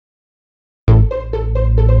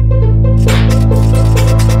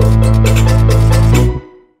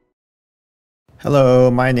Hello,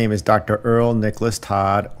 my name is Dr. Earl Nicholas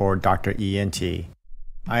Todd, or Dr. ENT.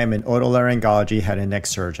 I am an otolaryngology head and neck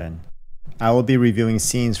surgeon. I will be reviewing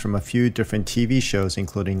scenes from a few different TV shows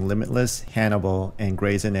including Limitless, Hannibal, and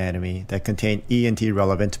Grey's Anatomy that contain ENT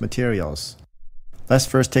relevant materials. Let's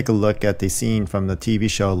first take a look at the scene from the TV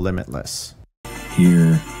show Limitless.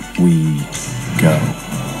 Here we go.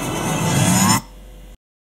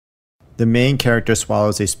 The main character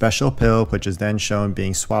swallows a special pill which is then shown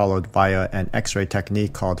being swallowed via an X-ray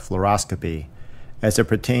technique called fluoroscopy. As it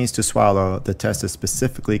pertains to swallow, the test is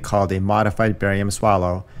specifically called a modified barium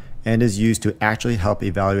swallow and is used to actually help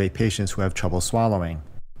evaluate patients who have trouble swallowing.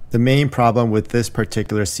 The main problem with this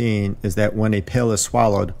particular scene is that when a pill is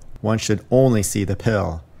swallowed, one should only see the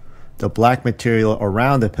pill. The black material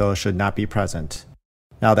around the pill should not be present.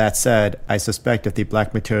 Now that said, I suspect if the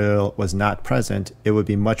black material was not present, it would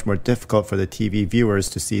be much more difficult for the TV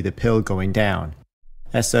viewers to see the pill going down.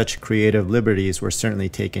 As such, creative liberties were certainly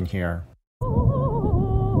taken here.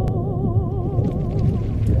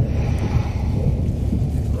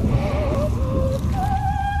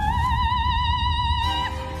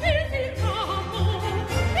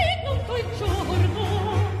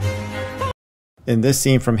 In this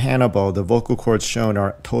scene from Hannibal, the vocal cords shown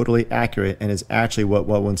are totally accurate and is actually what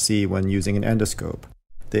one would see when using an endoscope.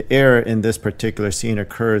 The error in this particular scene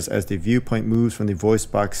occurs as the viewpoint moves from the voice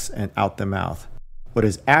box and out the mouth. What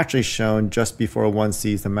is actually shown just before one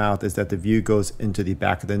sees the mouth is that the view goes into the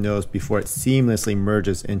back of the nose before it seamlessly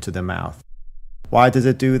merges into the mouth. Why does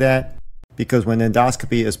it do that? Because when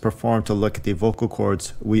endoscopy is performed to look at the vocal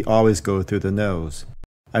cords, we always go through the nose.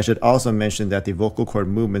 I should also mention that the vocal cord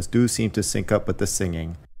movements do seem to sync up with the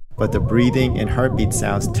singing, but the breathing and heartbeat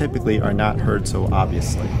sounds typically are not heard so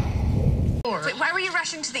obviously. Wait, why were you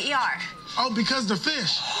rushing to the ER? Oh, because the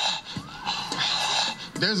fish.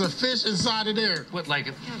 There's a fish inside of there. What, like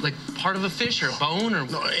part of a fish or a bone or?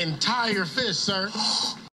 No, entire fish, sir.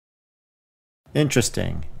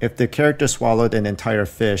 Interesting. If the character swallowed an entire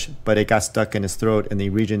fish, but it got stuck in his throat in the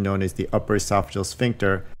region known as the upper esophageal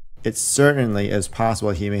sphincter, it certainly is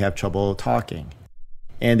possible he may have trouble talking.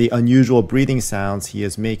 And the unusual breathing sounds he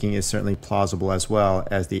is making is certainly plausible as well,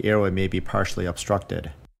 as the airway may be partially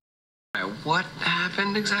obstructed. What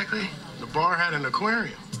happened exactly? The bar had an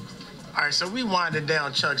aquarium. All right, so we winded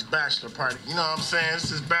down Chuck's bachelor party. You know what I'm saying?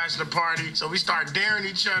 This is bachelor party. So we start daring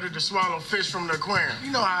each other to swallow fish from the aquarium.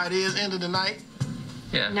 You know how it is, end of the night.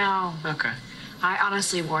 Yeah. No. Okay. I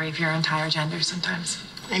honestly worry of your entire gender sometimes.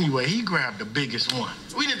 Anyway, he grabbed the biggest one.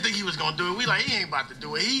 We didn't think he was gonna do it. We like, he ain't about to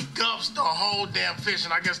do it. He gulps the whole damn fish,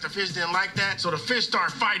 and I guess the fish didn't like that. So the fish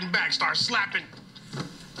start fighting back, start slapping,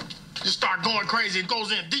 just start going crazy. It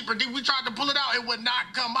goes in deeper, deep. We tried to pull it out, it would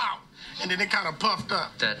not come out. And then it kind of puffed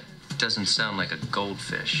up. That doesn't sound like a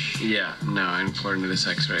goldfish. Yeah, no, and according to this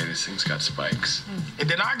x-ray, this thing's got spikes. And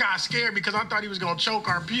then I got scared because I thought he was gonna choke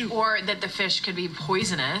our puke. Or that the fish could be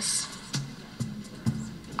poisonous.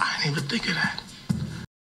 I didn't even think of that.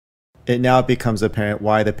 It now becomes apparent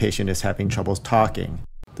why the patient is having trouble talking.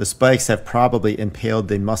 The spikes have probably impaled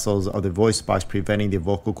the muscles of the voice box, preventing the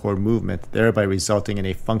vocal cord movement, thereby resulting in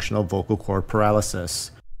a functional vocal cord paralysis.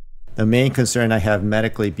 The main concern I have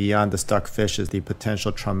medically beyond the stuck fish is the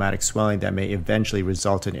potential traumatic swelling that may eventually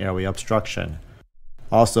result in airway obstruction.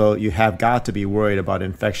 Also, you have got to be worried about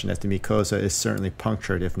infection as the mucosa is certainly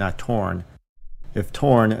punctured if not torn. If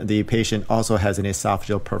torn, the patient also has an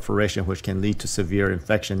esophageal perforation which can lead to severe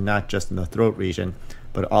infection not just in the throat region,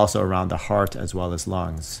 but also around the heart as well as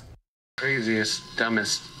lungs. Craziest,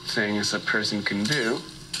 dumbest things a person can do.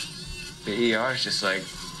 The ER is just like,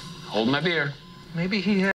 hold my beer. Maybe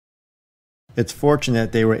he had. It's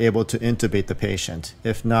fortunate they were able to intubate the patient.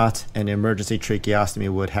 If not, an emergency tracheostomy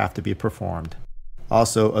would have to be performed.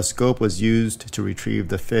 Also, a scope was used to retrieve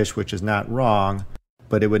the fish, which is not wrong,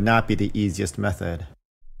 but it would not be the easiest method.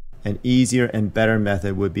 An easier and better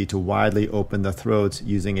method would be to widely open the throats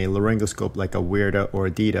using a laryngoscope like a Weirda or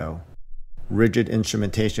a Dido. Rigid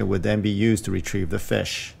instrumentation would then be used to retrieve the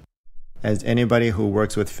fish. As anybody who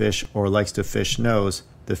works with fish or likes to fish knows,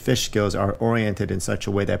 the fish scales are oriented in such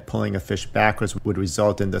a way that pulling a fish backwards would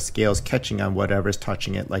result in the scales catching on whatever is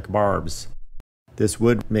touching it like barbs. This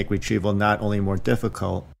would make retrieval not only more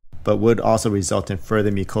difficult, but would also result in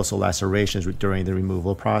further mucosal lacerations during the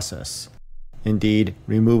removal process. Indeed,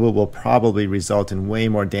 removal will probably result in way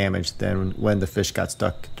more damage than when the fish got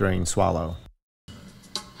stuck during swallow.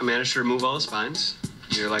 I managed to remove all the spines.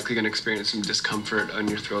 You're likely going to experience some discomfort on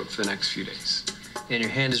your throat for the next few days. And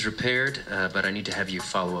your hand is repaired, but I need to have you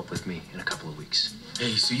follow up with me in a couple of weeks.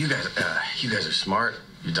 Hey, so you guys are smart.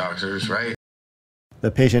 You're doctors, right? The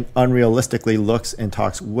patient unrealistically looks and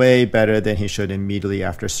talks way better than he should immediately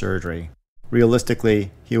after surgery.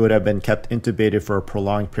 Realistically, he would have been kept intubated for a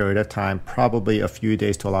prolonged period of time, probably a few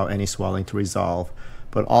days to allow any swelling to resolve,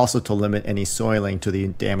 but also to limit any soiling to the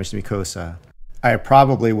damaged mucosa. I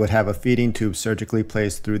probably would have a feeding tube surgically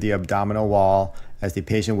placed through the abdominal wall, as the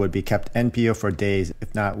patient would be kept NPO for days,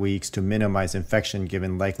 if not weeks, to minimize infection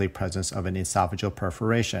given likely presence of an esophageal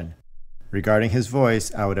perforation. Regarding his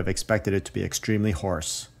voice, I would have expected it to be extremely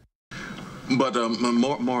hoarse. But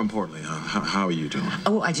more importantly, how are you doing?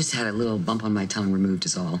 Oh, I just had a little bump on my tongue removed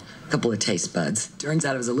is all. A couple of taste buds. Turns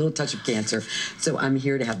out it was a little touch of cancer, so I'm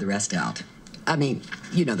here to have the rest out. I mean,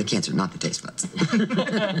 you know the cancer, not the taste buds.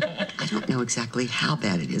 I don't know exactly how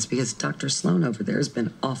bad it is because Dr. Sloan over there has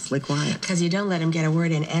been awfully quiet. Because you don't let him get a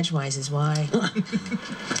word in edgewise is why.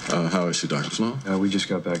 How is she, Dr. Sloan? We just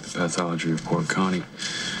got back the pathology report, Connie.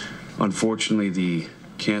 Unfortunately, the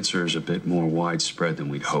cancer is a bit more widespread than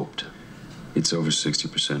we'd hoped. It's over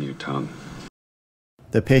 60% of your tongue.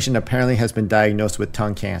 The patient apparently has been diagnosed with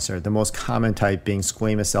tongue cancer, the most common type being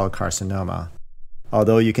squamous cell carcinoma.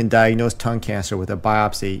 Although you can diagnose tongue cancer with a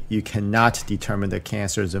biopsy, you cannot determine the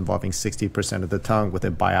cancer is involving 60% of the tongue with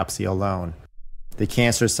a biopsy alone. The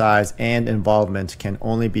cancer size and involvement can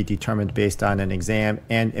only be determined based on an exam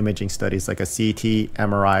and imaging studies like a CT,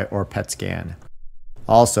 MRI, or PET scan.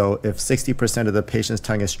 Also, if 60% of the patient's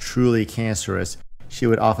tongue is truly cancerous, she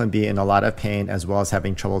would often be in a lot of pain as well as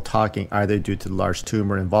having trouble talking, either due to large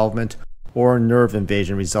tumor involvement or nerve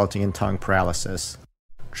invasion resulting in tongue paralysis.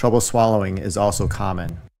 Trouble swallowing is also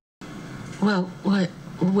common. Well,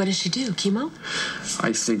 what does she do? Chemo?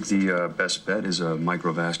 I think the best bet is a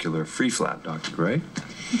microvascular free flap, Dr. Gray.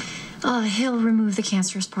 He'll remove the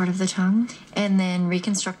cancerous part of the tongue and then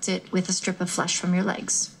reconstruct it with a strip of flesh from your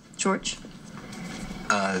legs. George?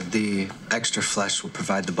 The extra flesh will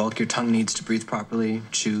provide the bulk your tongue needs to breathe properly,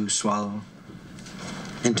 chew, swallow.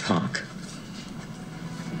 And talk.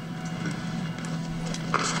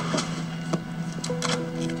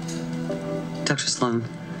 Dr. Sloan,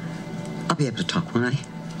 I'll be able to talk, won't I?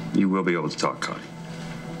 You will be able to talk, Connie.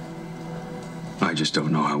 I just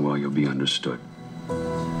don't know how well you'll be understood.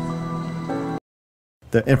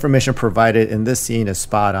 The information provided in this scene is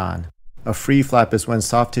spot on. A free flap is when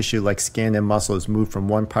soft tissue like skin and muscle is moved from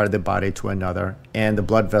one part of the body to another, and the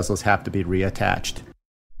blood vessels have to be reattached.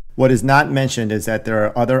 What is not mentioned is that there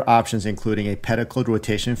are other options, including a pedicle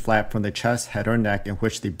rotation flap from the chest, head, or neck in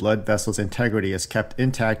which the blood vessel's integrity is kept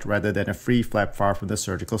intact rather than a free flap far from the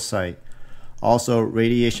surgical site. Also,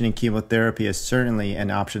 radiation and chemotherapy is certainly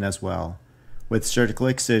an option as well. With surgical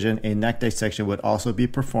excision, a neck dissection would also be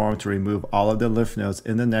performed to remove all of the lymph nodes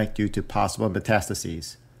in the neck due to possible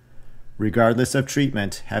metastases. Regardless of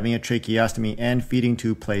treatment, having a tracheostomy and feeding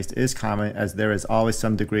tube placed is common, as there is always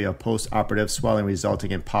some degree of post-operative swelling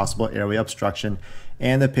resulting in possible airway obstruction,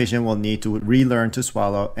 and the patient will need to relearn to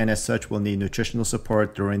swallow and as such will need nutritional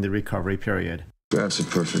support during the recovery period. That's a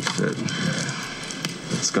perfect fit.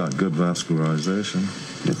 It's got good vascularization.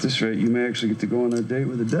 At this rate, you may actually get to go on that date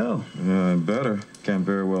with Adele. Yeah, better. Can't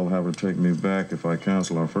very well have her take me back if I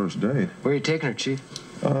cancel our first date. Where are you taking her, Chief?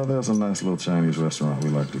 There's a nice little Chinese restaurant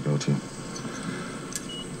we like to go to.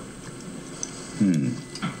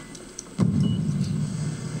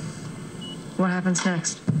 What happens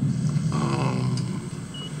next?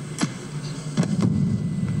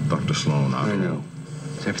 Dr. Sloan, I don't know.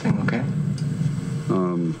 Is everything okay?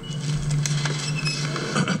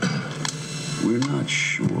 We're not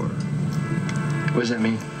sure. What does that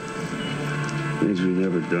mean? It means we've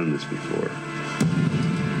never done this before.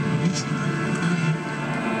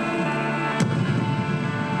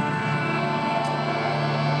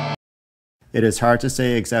 It is hard to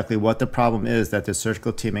say exactly what the problem is that the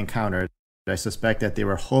surgical team encountered. I suspect that they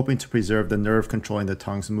were hoping to preserve the nerve controlling the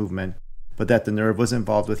tongue's movement, but that the nerve was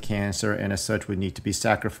involved with cancer and as such would need to be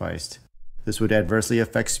sacrificed. This would adversely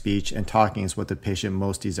affect speech, and talking is what the patient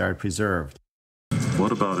most desired preserved.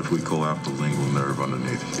 What about if we go after the lingual nerve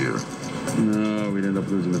underneath here? No, we'd end up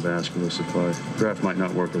losing the vascular supply. Graft might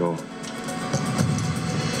not work at all.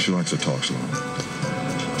 She likes to talk slow.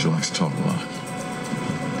 She likes to talk a lot.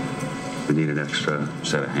 We need an extra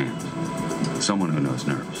set of hands. Someone who knows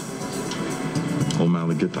nerves.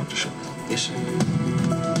 O'Malley, get Dr. Shepard. Yes, sir.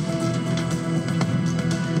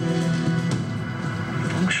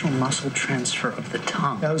 Functional muscle transfer of the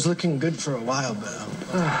tongue. That was looking good for a while, but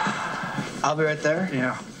I'll be right there.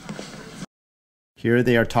 Yeah. Here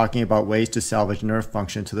they are talking about ways to salvage nerve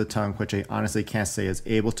function to the tongue, which I honestly can't say is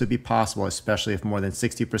able to be possible, especially if more than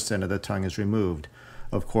 60% of the tongue is removed.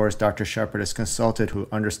 Of course, Dr. Shepard is consulted, who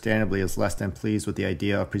understandably is less than pleased with the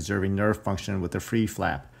idea of preserving nerve function with a free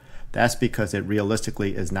flap. That's because it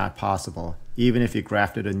realistically is not possible, even if you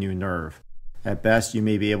grafted a new nerve. At best, you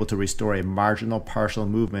may be able to restore a marginal partial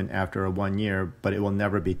movement after 1 year, but it will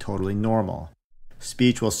never be totally normal.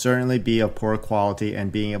 Speech will certainly be of poor quality,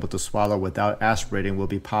 and being able to swallow without aspirating will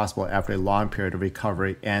be possible after a long period of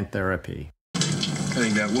recovery and therapy. I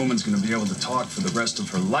think that woman's going to be able to talk for the rest of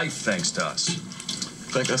her life thanks to us.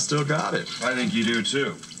 I think I still got it. I think you do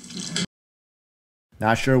too.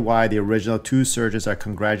 Not sure why the original 2 surgeons are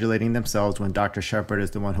congratulating themselves when Dr. Shepard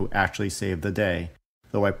is the one who actually saved the day,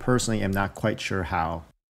 though I personally am not quite sure how.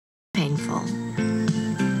 Painful.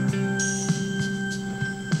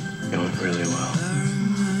 It went really well.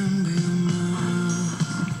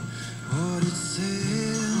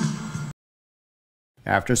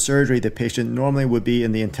 After surgery, the patient normally would be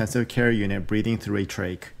in the intensive care unit breathing through a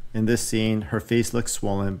trach. In this scene, her face looks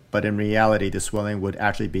swollen, but in reality, the swelling would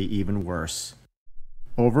actually be even worse.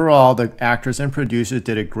 Overall, the actors and producers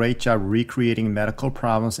did a great job recreating medical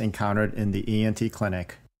problems encountered in the ENT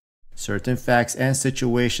clinic. Certain facts and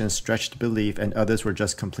situations stretched belief, and others were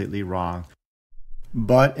just completely wrong.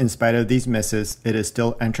 But in spite of these misses, it is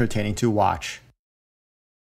still entertaining to watch.